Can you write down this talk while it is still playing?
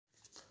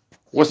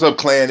What's up,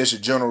 clan? It's your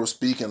general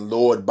speaking,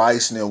 Lord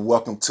Bison, and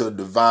welcome to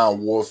Divine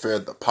Warfare,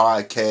 the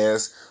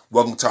podcast.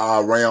 Welcome to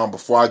our realm.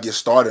 Before I get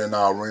started in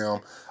our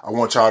realm, I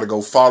want y'all to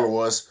go follow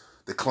us,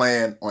 the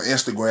clan, on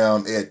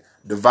Instagram at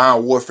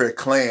Divine Warfare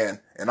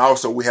Clan. And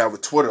also, we have a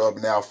Twitter up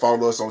now.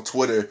 Follow us on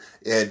Twitter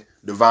at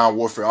Divine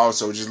Warfare.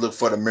 Also, just look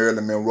for the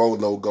Marilyn Monroe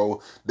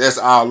logo. That's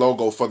our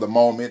logo for the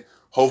moment.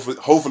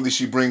 Hopefully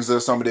she brings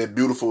us some of that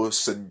beautiful,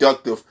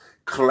 seductive,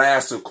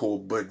 classical,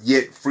 but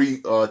yet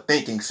free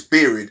thinking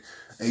spirit.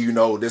 And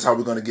that's how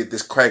we're going to get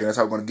this cracking. That's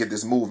how we're going to get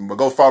this moving. But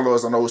go follow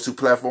us on those two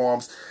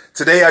platforms.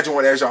 Today, I just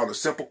want to ask y'all a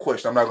simple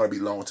question. I'm not going to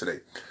be long today.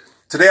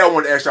 Today, I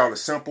want to ask y'all a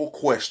simple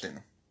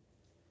question.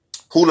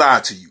 Who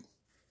lied to you?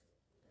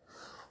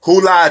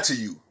 Who lied to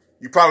you?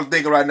 You're probably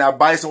thinking right now,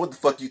 Bison, what the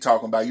fuck you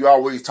talking about? You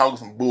always talking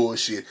some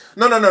bullshit.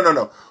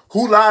 No.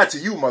 Who lied to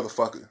you,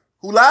 motherfucker?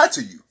 Who lied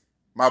to you?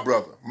 My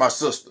brother, my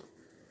sister,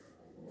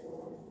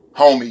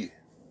 homie,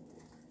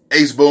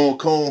 Ace Boone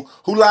Coon.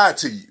 Who lied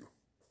to you?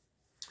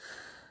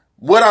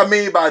 What I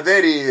mean by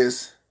that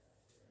is,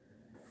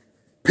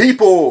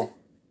 people,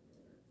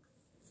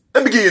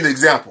 let me give you an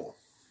example.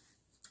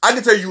 I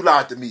can tell you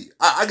lied to me.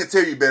 I can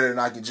tell you better than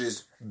I can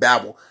just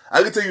babble.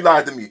 I can tell you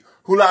lied to me.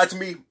 Who lied to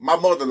me? My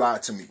mother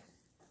lied to me.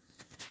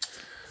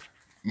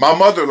 My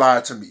mother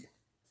lied to me.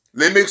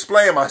 Let me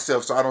explain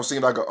myself so I don't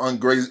seem like an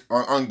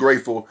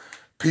ungrateful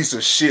piece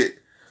of shit.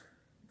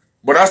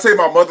 When I say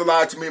my mother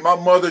lied to me, my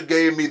mother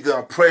gave me the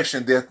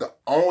impression that the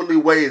only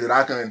way that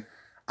I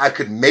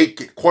could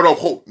make it, quote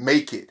unquote,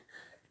 make it,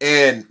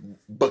 and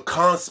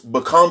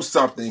become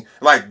something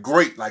like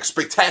great, like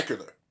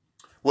spectacular,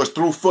 was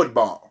through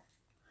football.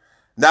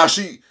 Now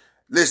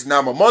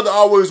my mother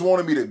always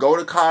wanted me to go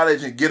to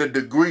college and get a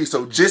degree.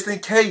 So just in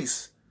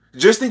case,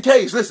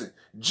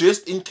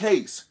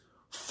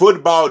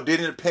 football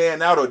didn't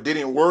pan out or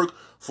didn't work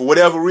for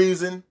whatever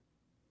reason,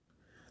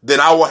 then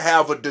I will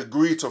have a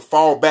degree to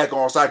fall back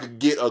on so I could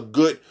get a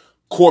good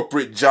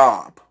corporate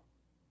job.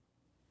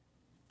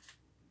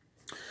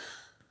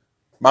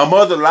 My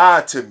mother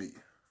lied to me.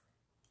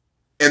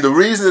 And the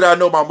reason that I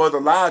know my mother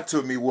lied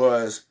to me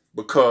was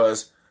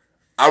because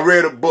I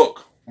read a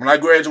book when I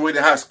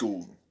graduated high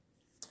school.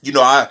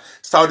 I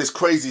saw this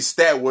crazy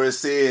stat where it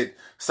said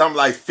something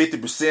like 50%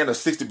 or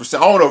 60%. I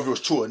don't know if it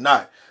was true or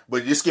not,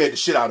 but it scared the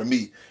shit out of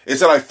me. It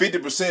said like 50%,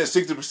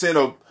 60%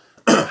 of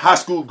high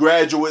school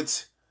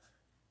graduates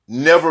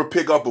never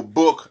pick up a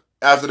book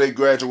after they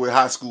graduate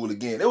high school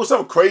again. It was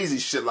some crazy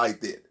shit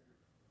like that.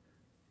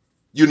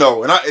 And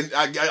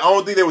I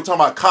don't think they were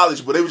talking about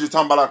college, but they were just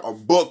talking about like a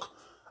book,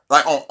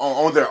 like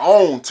on their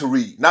own to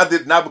read. Not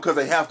because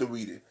they have to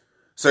read it.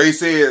 So he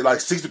said like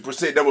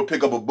 60% never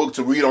pick up a book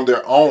to read on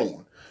their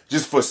own,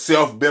 just for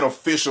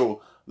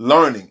self-beneficial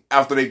learning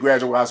after they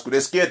graduate high school.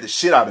 That scared the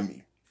shit out of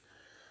me.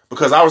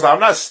 Because I was like,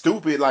 I'm not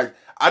stupid. Like,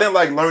 I didn't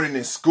like learning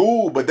in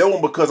school, but that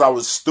wasn't because I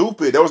was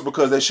stupid. That was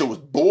because that shit was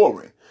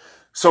boring.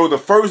 So the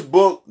first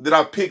book that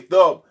I picked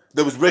up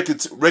that was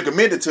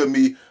recommended to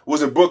me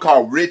was a book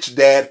called Rich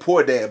Dad,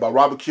 Poor Dad by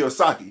Robert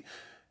Kiyosaki.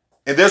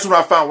 And that's when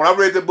I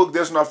read the book,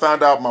 that's when I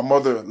found out my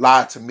mother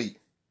lied to me.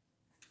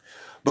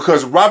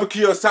 Because Robert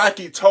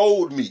Kiyosaki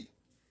told me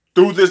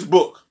through this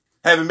book,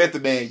 haven't met the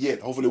man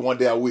yet, hopefully one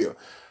day I will.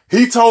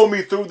 He told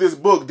me through this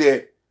book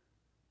that,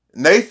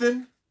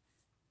 Nathan,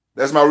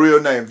 that's my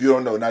real name, if you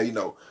don't know, now you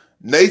know.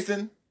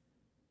 Nathan,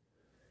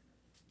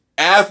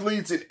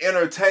 athletes and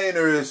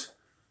entertainers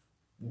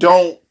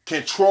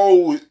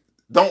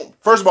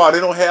first of all, they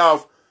don't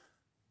have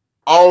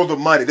all the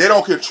money. They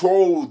don't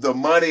control the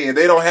money and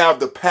they don't have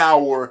the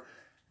power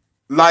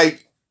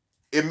like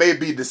it may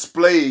be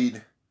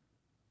displayed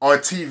on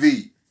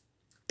TV.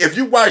 If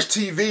you watch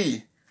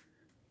TV,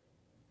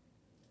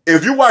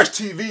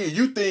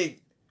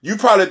 you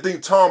probably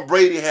think Tom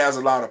Brady has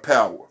a lot of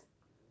power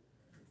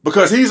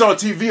because he's on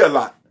TV a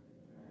lot.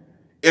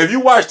 If you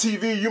watch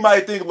TV, you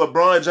might think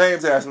LeBron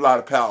James has a lot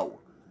of power.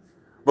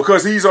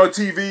 Because he's on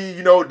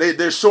TV,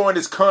 they're showing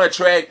his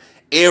contract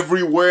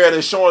everywhere.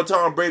 They're showing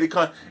Tom Brady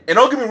And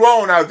don't get me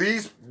wrong, now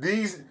these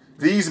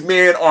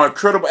men are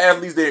incredible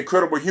athletes. They're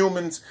incredible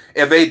humans,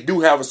 and they do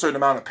have a certain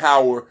amount of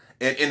power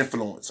and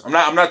influence. I'm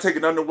not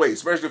taking nothing away,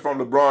 especially from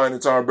LeBron and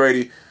Tom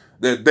Brady.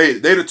 They're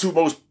the two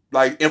most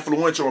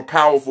influential and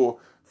powerful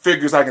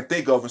figures I can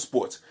think of in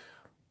sports.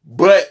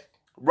 But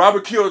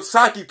Robert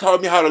Kiyosaki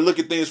taught me how to look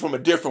at things from a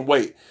different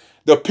way.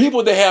 The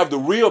people that have the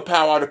real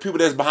power are the people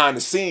that's behind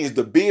the scenes,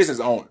 the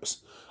business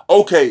owners.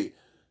 Okay,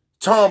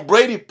 Tom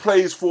Brady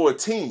plays for a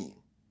team.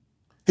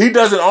 He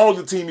doesn't own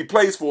the team he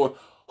plays for.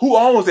 Who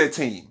owns that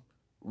team?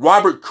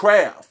 Robert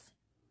Kraft.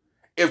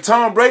 If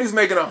Tom Brady's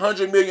making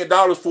 $100 million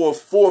for a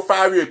 4 or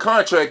 5 year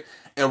contract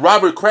and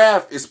Robert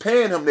Kraft is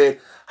paying him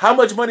that, how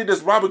much money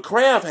does Robert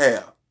Kraft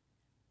have?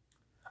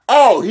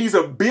 Oh, he's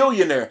a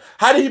billionaire.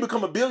 How did he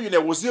become a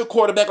billionaire? Was he a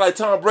quarterback like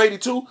Tom Brady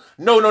too?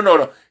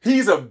 No.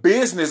 He's a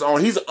business owner.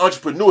 He's an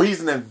entrepreneur.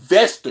 He's an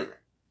investor.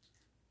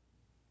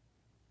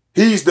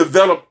 He's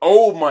developed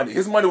old money.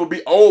 His money will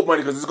be old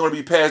money because it's going to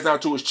be passed down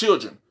to his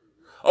children.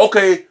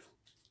 Okay,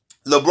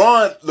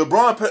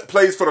 LeBron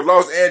plays for the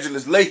Los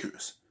Angeles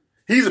Lakers.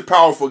 He's a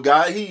powerful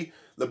guy.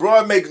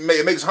 LeBron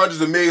makes hundreds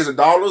of millions of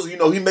dollars. You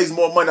know, he makes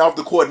more money off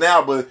the court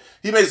now, but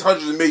he makes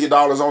hundreds of millions of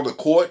dollars on the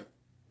court.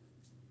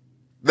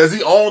 Does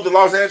he own the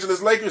Los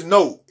Angeles Lakers?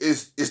 No,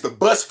 it's the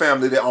Buss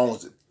family that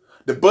owns it.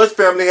 The Buss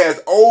family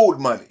has old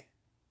money.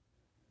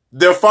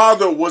 Their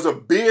father was a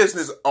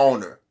business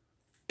owner,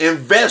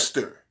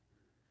 investor.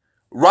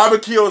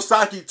 Robert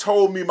Kiyosaki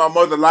told me my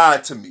mother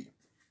lied to me.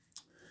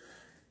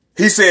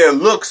 He said,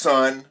 look,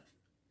 son,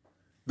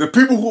 the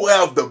people who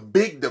have the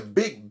big,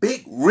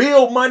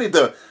 real money,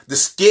 the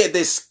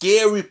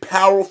scary,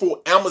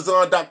 powerful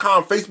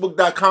Amazon.com,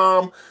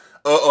 Facebook.com,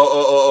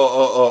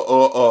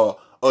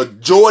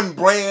 Jordan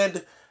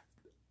Brand,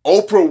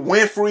 Oprah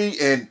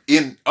Winfrey, and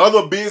in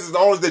other business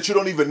owners that you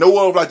don't even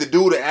know of, like the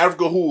dude in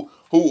Africa who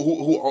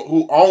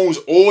owns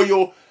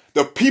oil.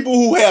 The people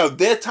who have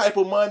that type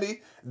of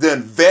money, the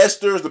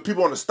investors, the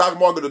people on the stock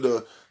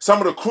market, some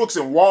of the crooks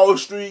in Wall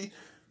Street,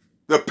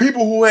 the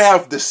people who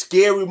have the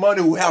scary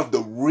money, who have the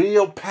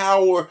real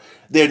power,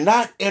 they're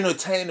not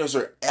entertainers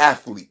or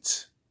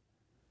athletes.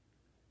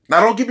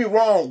 Now, don't get me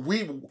wrong.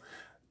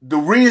 The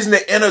reason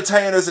that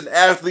entertainers and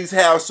athletes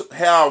have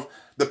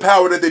the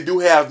power that they do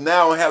have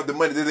now and have the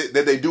money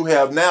that they do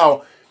have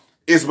now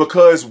is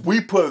because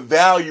we put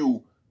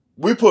value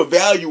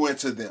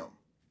into them.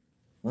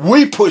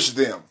 We push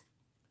them.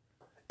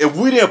 If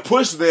we didn't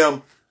push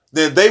them,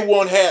 then they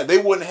wouldn't have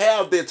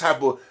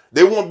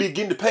they won't be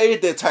getting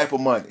paid that type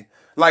of money.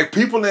 Like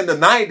people in the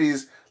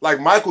 90s,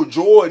 like Michael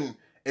Jordan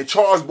and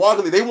Charles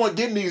Barkley, they weren't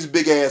getting these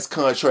big ass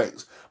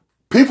contracts.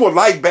 People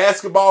liked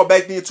basketball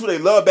back then too. They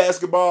loved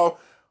basketball,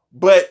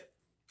 but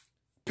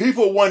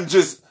people weren't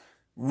just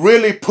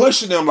really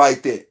pushing them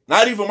like that.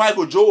 Not even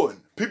Michael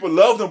Jordan. People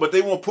loved him, but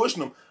they weren't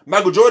pushing him.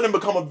 Michael Jordan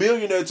didn't become a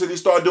billionaire until he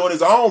started doing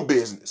his own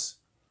business.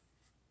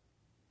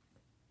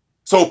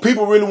 So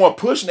people really weren't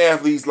pushing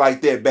athletes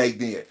like that back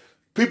then.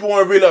 People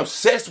weren't really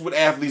obsessed with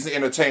athletes and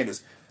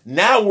entertainers.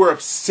 Now we're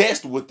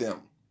obsessed with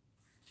them.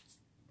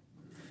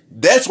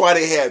 That's why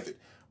they have it.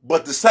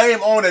 But the same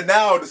owner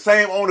now, the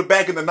same owner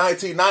back in the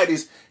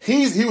 1990s,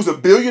 he was a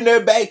billionaire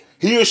back.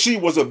 He or she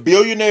was a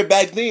billionaire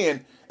back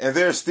then, and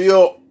they're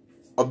still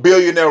a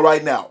billionaire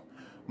right now.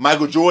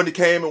 Michael Jordan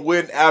came and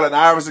went. Allen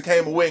Iverson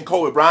came and went.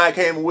 Kobe Bryant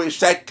came and went.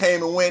 Shaq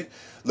came and went.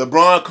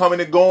 LeBron coming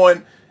and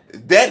going.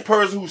 That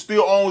person who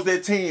still owns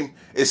that team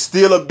is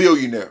still a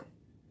billionaire.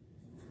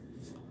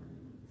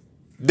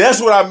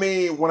 That's what I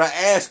mean when I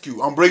ask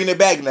you. I'm bringing it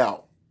back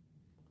now.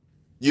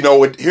 You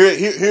know,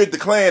 here at the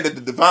clan, the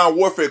Divine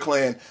Warfare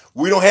clan,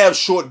 we don't have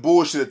short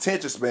bullshit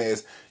attention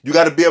spans. You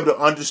got to be able to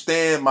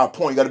understand my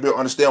point. You got to be able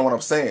to understand what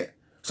I'm saying.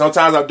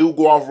 Sometimes I do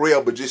go off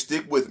rail, but just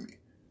stick with me.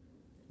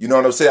 You know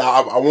what I'm saying?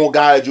 I won't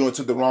guide you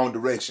into the wrong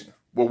direction.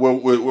 But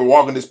we're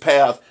walking this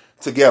path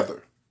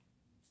together.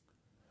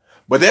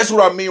 But that's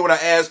what I mean when I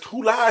ask,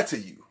 who lied to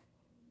you?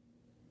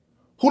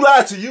 Who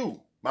lied to you?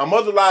 My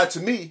mother lied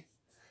to me.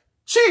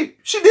 She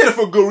did it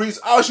for good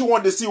reason. All she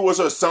wanted to see was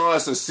her son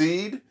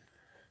succeed.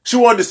 She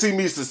wanted to see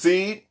me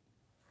succeed.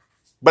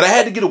 But I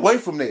had to get away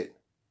from that.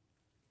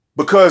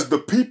 Because the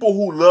people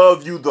who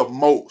love you the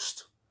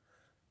most,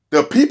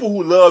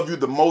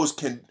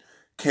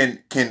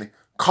 can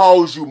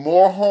cause you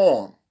more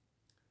harm,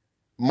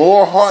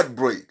 more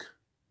heartbreak,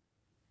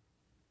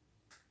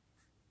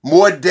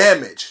 more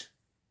damage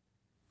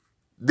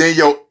than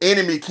your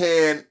enemy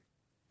can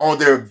on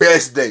their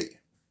best day.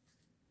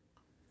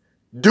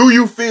 Do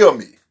you feel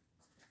me?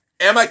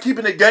 Am I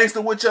keeping it gangster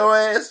with your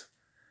ass?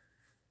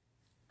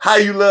 How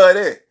you love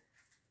that?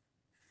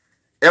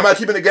 Am I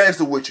keeping it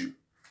gangster with you?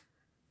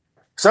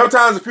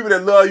 Sometimes the people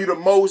that love you the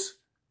most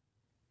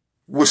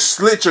will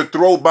slit your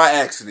throat by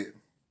accident.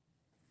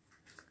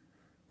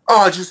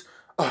 Oh, it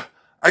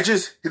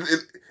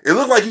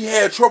looked like he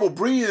had trouble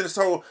breathing,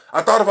 so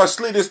I thought if I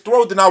slit his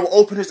throat, then I would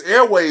open his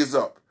airways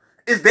up.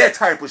 It's that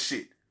type of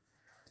shit.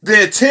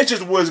 The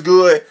intentions was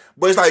good,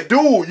 but it's like,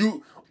 dude,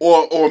 you...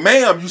 Or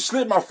ma'am, you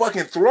slit my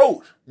fucking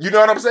throat. You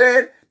know what I'm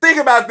saying? Think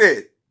about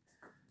that.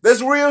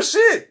 That's real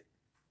shit.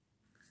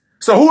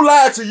 So who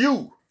lied to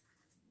you?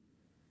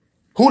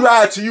 Who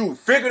lied to you?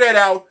 Figure that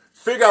out.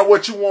 Figure out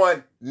what you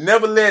want.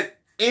 Never let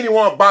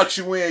anyone box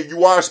you in.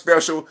 You are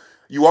special.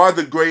 You are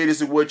the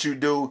greatest at what you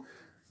do.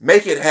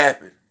 Make it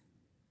happen.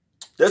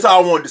 That's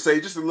all I wanted to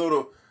say. Just a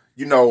little,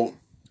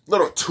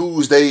 little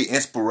Tuesday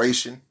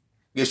inspiration.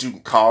 Guess you can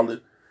call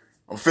it.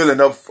 I'm feeling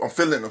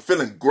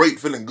great,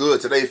 feeling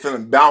good today,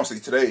 feeling bouncy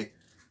today.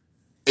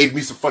 Ate me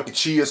some fucking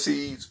chia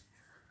seeds.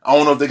 I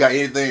don't know if they got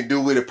anything to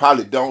do with it.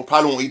 Probably don't.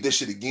 Probably won't eat this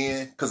shit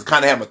again because it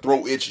kind of had my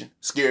throat itching.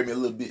 Scared me a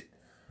little bit.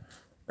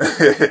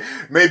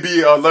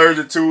 Maybe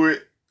allergic to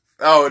it.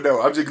 I don't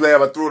know. I'm just glad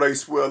my throat ain't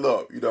swell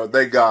up.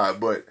 Thank God.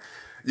 But,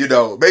 maybe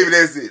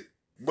that's it.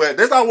 But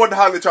that's all I wanted to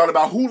holler at y'all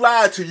about. Who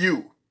lied to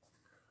you?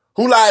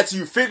 Who lied to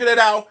you? Figure that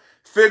out.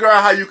 Figure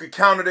out how you can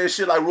counter that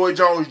shit like Roy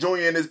Jones Jr.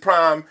 in his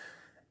prime.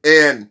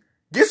 And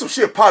get some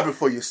shit popping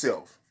for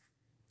yourself.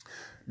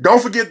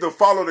 Don't forget to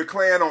follow the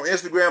clan on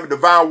Instagram,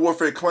 Divine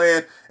Warfare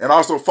Clan, and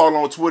also follow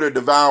on Twitter,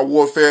 Divine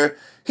Warfare.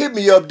 Hit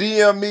me up,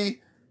 DM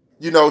me.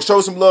 Show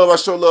some love. I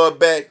show love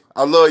back.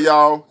 I love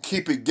y'all.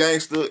 Keep it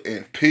gangster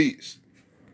and peace.